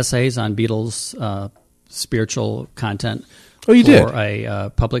essays on Beatles spiritual content. Oh, you did? For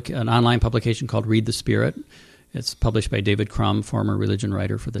an online publication called Read the Spirit. It's published by David Crum, former religion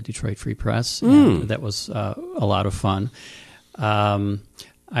writer for the Detroit Free Press. And that was a lot of fun.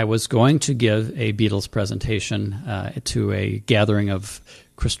 I was going to give a Beatles presentation to a gathering of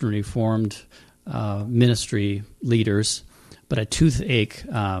Christian Reformed ministry leaders, but a toothache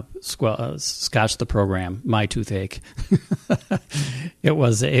scotched the program. My toothache. It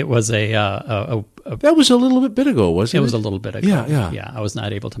was a that was a little bit ago, wasn't it? It was a little bit ago. Yeah. I was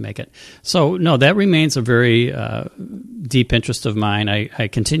not able to make it. So no, that remains a very deep interest of mine. I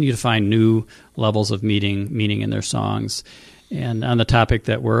continue to find new levels of meaning in their songs. And on the topic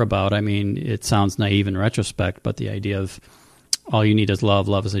that we're about, I mean, it sounds naive in retrospect, but the idea of all you need is love,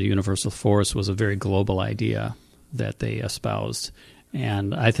 love is a universal force, was a very global idea that they espoused.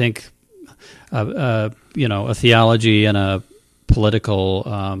 And I think, a theology and a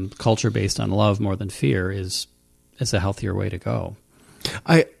political culture based on love more than fear is a healthier way to go.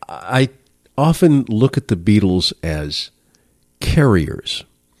 I often look at the Beatles as carriers.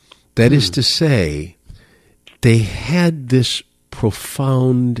 That is to say, they had this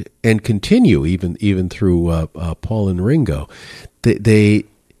profound, and continue even through Paul and Ringo, they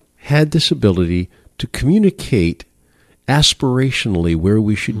had this ability to communicate aspirationally where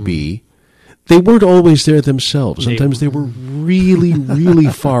we should be. They weren't always there themselves. Sometimes they were really, really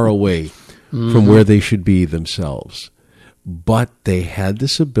far away from where they should be themselves. But they had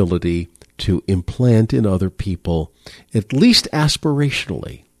this ability to implant in other people, at least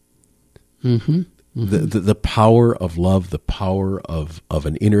aspirationally, the power of love, the power of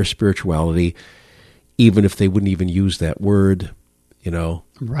an inner spirituality, even if they wouldn't even use that word,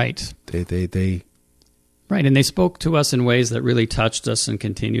 Right. They Right, and they spoke to us in ways that really touched us and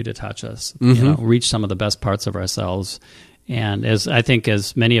continue to touch us, reach some of the best parts of ourselves. And as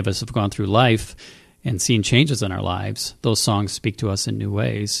many of us have gone through life and seen changes in our lives, those songs speak to us in new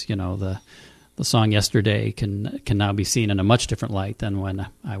ways. The song Yesterday can now be seen in a much different light than when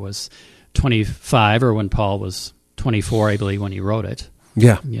I was 25 or when Paul was 24, I believe, when he wrote it.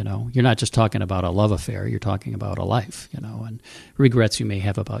 Yeah. You're not just talking about a love affair, you're talking about a life, and regrets you may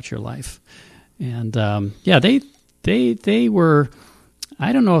have about your life. And they were,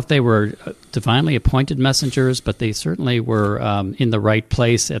 I don't know if they were divinely appointed messengers, but they certainly were in the right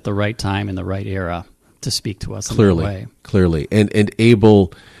place at the right time in the right era to speak to us in that way. Clearly. And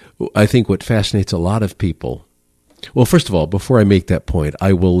able, I think what fascinates a lot of people Well, first of all, before I make that point,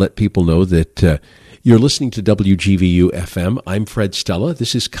 I will let people know that you're listening to WGVU FM. I'm Fred Stella.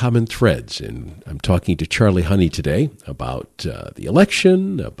 This is Common Threads, and I'm talking to Charlie Honey today about the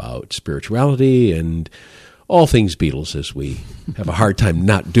election, about spirituality, and all things Beatles, as we have a hard time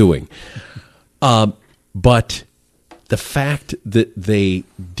not doing. But the fact that they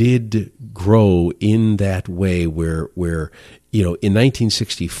did grow in that way where in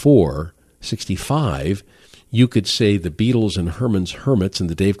 1964, 65, you could say the Beatles and Herman's Hermits and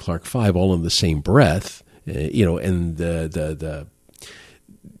the Dave Clark Five all in the same breath, and the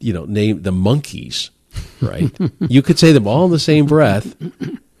name the Monkees, right? You could say them all in the same breath.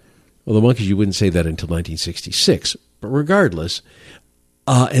 Well, the Monkees, you wouldn't say that until 1966, but regardless,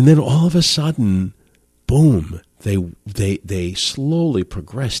 and then all of a sudden, boom, they slowly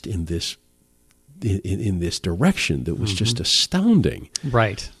progressed in this direction that was just astounding,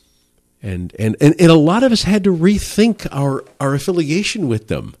 Right. And a lot of us had to rethink our affiliation with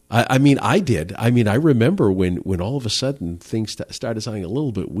them. I mean, I did. I mean, I remember when all of a sudden things started sounding a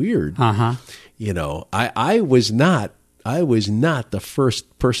little bit weird. Uh-huh. I was not the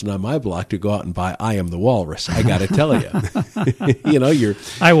first person on my block to go out and buy I Am the Walrus. I got to tell you,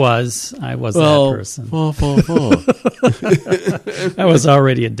 I was that person. I was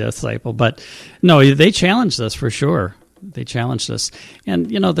already a disciple, but no, they challenged us for sure. They challenged us. And,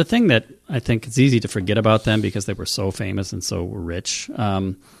 the thing that I think it's easy to forget about them because they were so famous and so rich,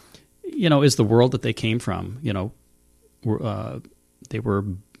 is the world that they came from. They were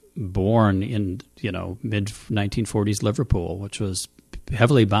born in, mid-1940s Liverpool, which was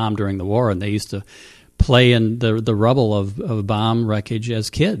heavily bombed during the war, and they used to play in the rubble of bomb wreckage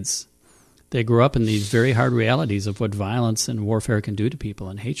as kids. They grew up in these very hard realities of what violence and warfare can do to people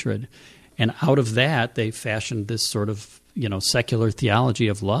and hatred. And out of that, they fashioned this sort of, secular theology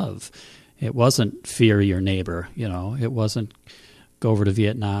of love. It wasn't fear your neighbor, It wasn't go over to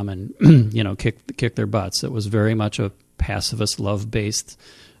Vietnam and, kick their butts. It was very much a pacifist, love-based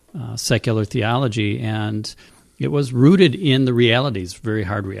secular theology, and it was rooted in the realities, very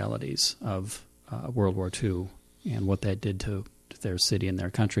hard realities of World War II and what that did to their city and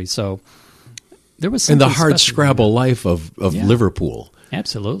their country. So there was something and the hard scrabble life of Liverpool.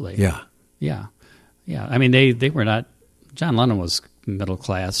 Absolutely. Yeah. I mean, they were not. John Lennon was middle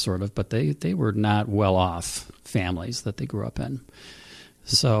class, sort of, but they were not well off families that they grew up in.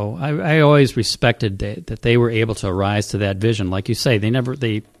 So I always respected that they were able to rise to that vision. Like you say,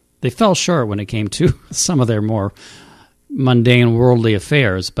 they fell short when it came to some of their more mundane worldly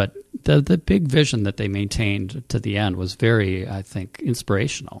affairs, but the big vision that they maintained to the end was very, I think,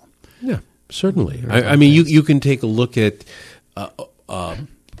 inspirational. Yeah, certainly. I mean, you can take a look at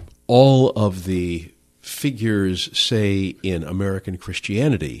all of the figures, say, in American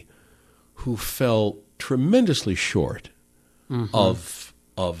Christianity, who fell tremendously short of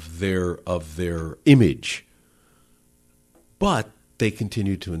their image, but they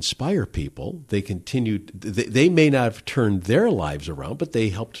continued to inspire people. They may not have turned their lives around, but they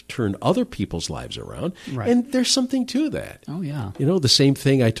helped turn other people's lives around. Right. And there's something to that. Oh yeah. The same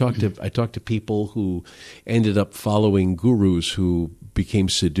thing. I talked to people who ended up following gurus who became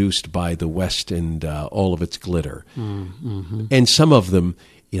seduced by the West and all of its glitter. Mm-hmm. And some of them,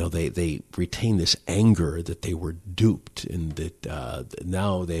 they retain this anger that they were duped and that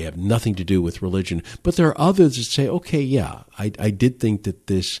now they have nothing to do with religion. But there are others that say, okay, yeah, I did think that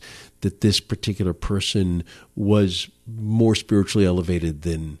this particular person was more spiritually elevated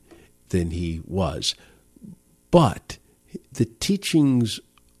than he was. But the teachings,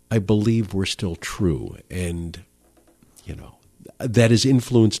 I believe, were still true. And, that has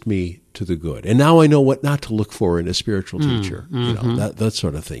influenced me to the good. And now I know what not to look for in a spiritual teacher, that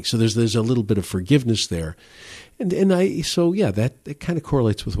sort of thing. So there's a little bit of forgiveness there. That kind of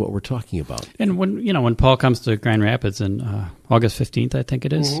correlates with what we're talking about. And when Paul comes to Grand Rapids on August 15th, I think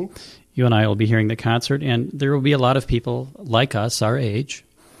it is, you and I will be hearing the concert, and there will be a lot of people like us, our age,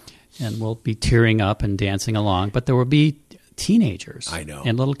 and we'll be tearing up and dancing along, but there will be teenagers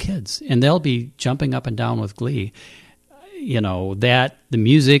and little kids, and they'll be jumping up and down with glee. That the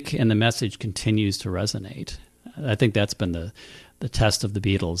music and the message continues to resonate. I think that's been the test of the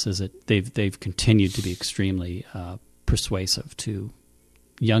Beatles, is that they've continued to be extremely persuasive to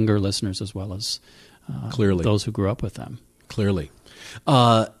younger listeners as well as clearly those who grew up with them. Clearly.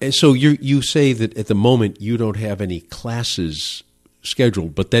 And so you say that at the moment you don't have any classes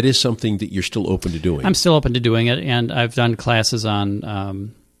scheduled, but that is something that you're still open to doing. I'm still open to doing it, and I've done classes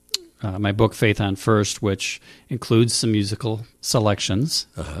on my book, Faith on First, which includes some musical selections,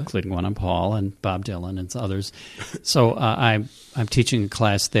 including one on Paul and Bob Dylan and others. So I'm teaching a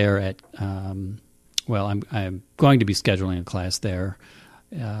class there at well, I'm going to be scheduling a class there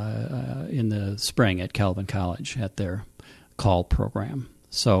in the spring at Calvin College at their call program.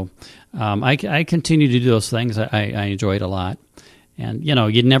 So I continue to do those things. I enjoy it a lot. And,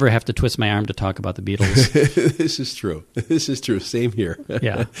 you'd never have to twist my arm to talk about the Beatles. This is true. This is true. Same here.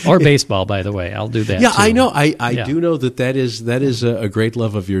 Yeah. Or baseball, by the way. I'll do that, yeah, too. I know. I do know that is a great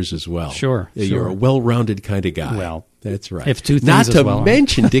love of yours as well. Sure. You're a well-rounded kind of guy. Well, that's right. if two things Not as to well,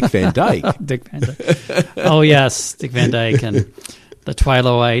 mention Dick Van Dyke. Dick Van Dyke. Oh, yes, Dick Van Dyke and the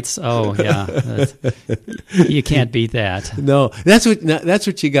Twiloites. Oh, yeah. You can't beat that. No, that's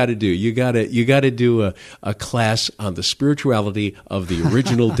what you got to do. You got to do a class on the spirituality of the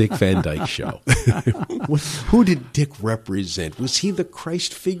original Dick Van Dyke Show. Who did Dick represent? Was he the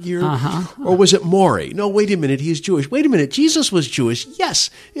Christ figure, or was it Maury? No, wait a minute, he's Jewish. Wait a minute, Jesus was Jewish. Yes,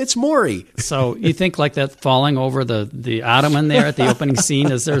 it's Maury. So you think like that falling over the ottoman there at the opening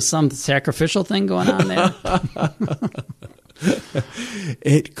scene? Is there some sacrificial thing going on there?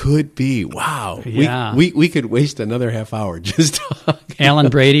 It could be. Wow. Yeah. We could waste another half hour just talking. Alan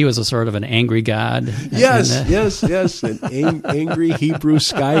Brady was a sort of an angry god. Yes. An angry Hebrew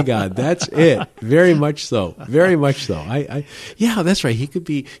sky god. That's it. Very much so. Very much so. Yeah, that's right. He could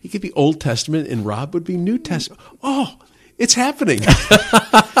be Old Testament and Rob would be New Testament. Oh, it's happening.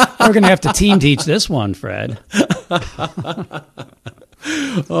 We're going to have to team teach this one, Fred.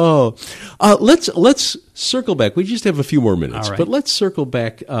 Oh, let's circle back. We just have a few more minutes, All right. but let's circle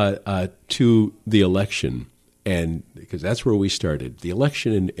back to the election, and because that's where we started, the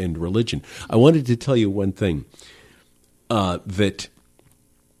election and religion. I wanted to tell you one thing that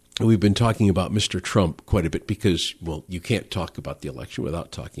we've been talking about Mr. Trump quite a bit because, well, you can't talk about the election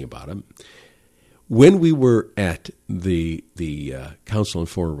without talking about him. When we were at the Council on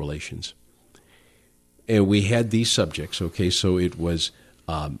Foreign Relations, and we had these subjects, okay, so it was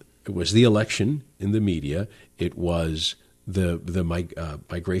the election in the media, it was the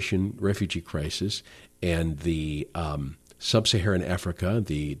migration refugee crisis, and the sub-Saharan Africa,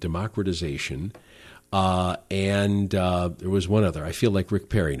 the democratization, and there was one other. I feel like Rick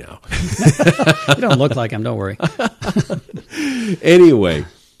Perry now. You don't look like him, don't worry. Anyway,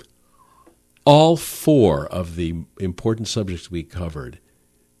 all four of the important subjects we covered,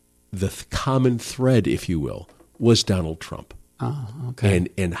 the common thread, if you will, was Donald Trump. Oh, okay.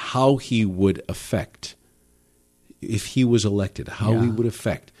 And how he would affect, if he was elected, how he would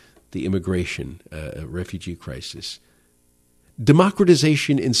affect the immigration, refugee crisis.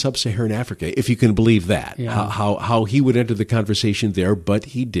 Democratization in sub-Saharan Africa, if you can believe that. Yeah. How he would enter the conversation there, but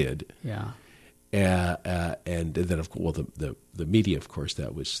he did. Yeah. And then, of course, well, the media, of course,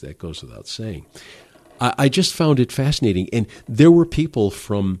 that goes without saying. I just found it fascinating. And there were people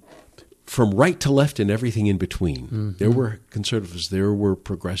from right to left and everything in between. Mm-hmm. There were conservatives, there were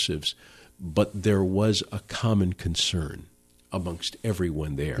progressives, but there was a common concern amongst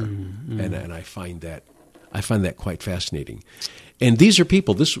everyone there. Mm-hmm. And I find that quite fascinating. And these are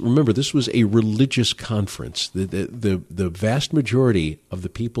people, remember, this was a religious conference. The vast majority of the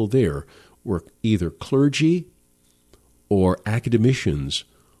people there were either clergy or academicians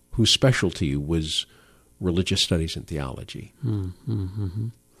whose specialty was religious studies and theology. Mm-hmm.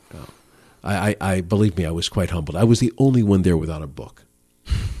 I believe me, I was quite humbled. I was the only one there without a book.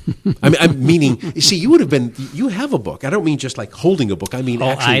 I'm meaning, you see, you have a book. I don't mean just like holding a book. I mean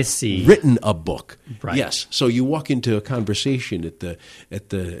actually I see. Written a book. Right. Yes. So you walk into a conversation at the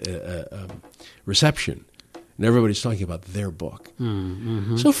reception, and everybody's talking about their book.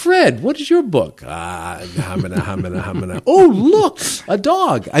 Mm-hmm. So, Fred, what is your book? Hamina. Oh, look, a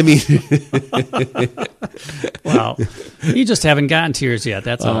dog. I mean, well, you just haven't gotten to yours yet.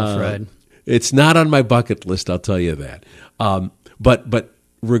 That's all, Fred. It's not on my bucket list, I'll tell you that. But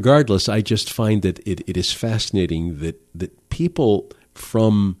regardless, I just find that it is fascinating that people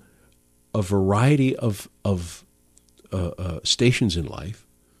from a variety of stations in life,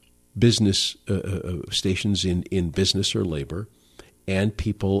 business stations in business or labor, and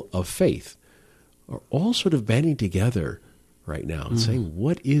people of faith are all sort of banding together right now and saying,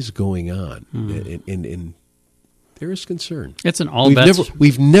 what is going on? And there is concern. It's an all bets.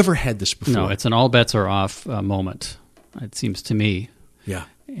 We've never had this before. No, it's an all bets are off moment, it seems to me. Yeah.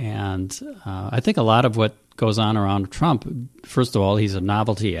 And I think a lot of what goes on around Trump, first of all, he's a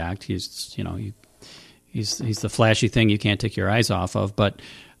novelty act. He's the flashy thing you can't take your eyes off of. But,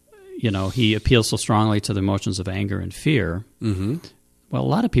 he appeals so strongly to the emotions of anger and fear. Mm-hmm. Well, a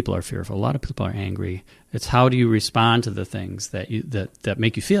lot of people are fearful. A lot of people are angry. It's how do you respond to the things that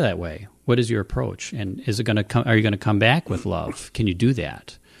make you feel that way? What is your approach? And is it going to come? Are you going to come back with love? Can you do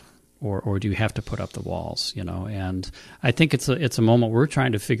that? Or do you have to put up the walls, And I think it's a moment we're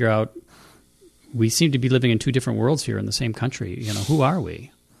trying to figure out we seem to be living in two different worlds here in the same country. Who are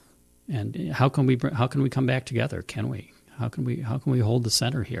we? And how can we come back together? Can we? How can we hold the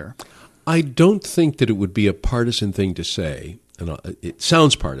center here? I don't think that it would be a partisan thing to say, and it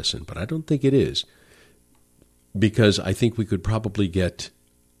sounds partisan, but I don't think it is, because I think we could probably get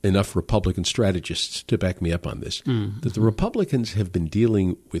enough Republican strategists to back me up on this, that the Republicans have been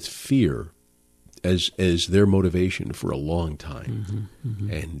dealing with fear as their motivation for a long time.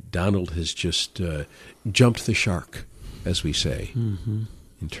 And Donald has just jumped the shark, as we say,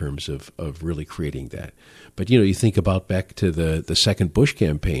 in terms of really creating that. But, you think about back to the second Bush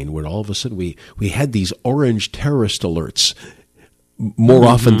campaign, when all of a sudden we had these orange terrorist alerts more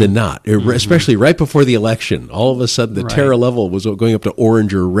often than not, especially right before the election. All of a sudden the terror level was going up to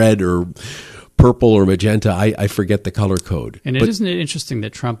orange or red or purple or magenta. I forget the color code. And isn't it interesting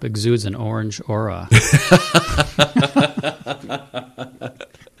that Trump exudes an orange aura?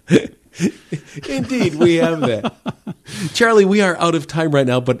 Indeed, we have that. Charlie, we are out of time right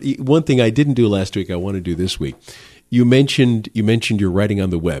now, but one thing I didn't do last week, I want to do this week. You mentioned your writing on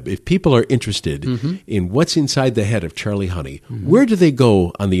the web. If people are interested in what's inside the head of Charlie Honey, where do they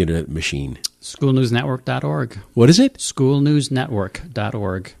go on the internet machine? Schoolnewsnetwork.org. What is it?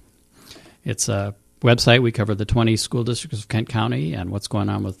 Schoolnewsnetwork.org. It's a website. We cover the 20 school districts of Kent County and what's going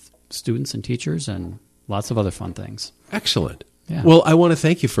on with students and teachers and lots of other fun things. Excellent. Yeah. Well, I want to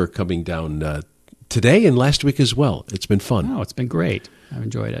thank you for coming down today and last week as well. It's been fun. Oh, it's been great. I've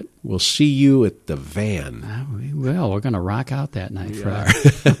enjoyed it. We'll see you at the Van. We will. We're going to rock out that night, Fred.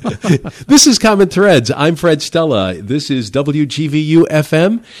 This is Common Threads. I'm Fred Stella. This is WGVU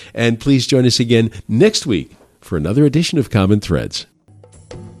FM. And please join us again next week for another edition of Common Threads.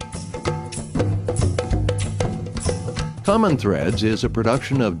 Common Threads is a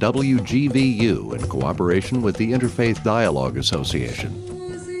production of WGVU in cooperation with the Interfaith Dialogue Association.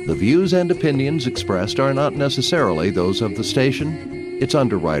 The views and opinions expressed are not necessarily those of the station, its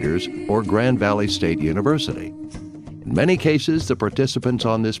underwriters, or Grand Valley State University. In many cases, the participants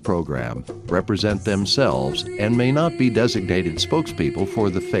on this program represent themselves and may not be designated spokespeople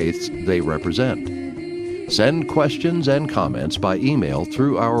for the faiths they represent. Send questions and comments by email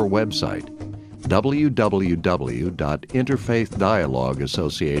through our website,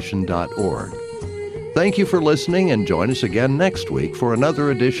 www.interfaithdialogueassociation.org. Thank you for listening, and join us again next week for another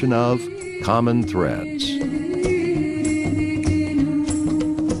edition of Common Threads.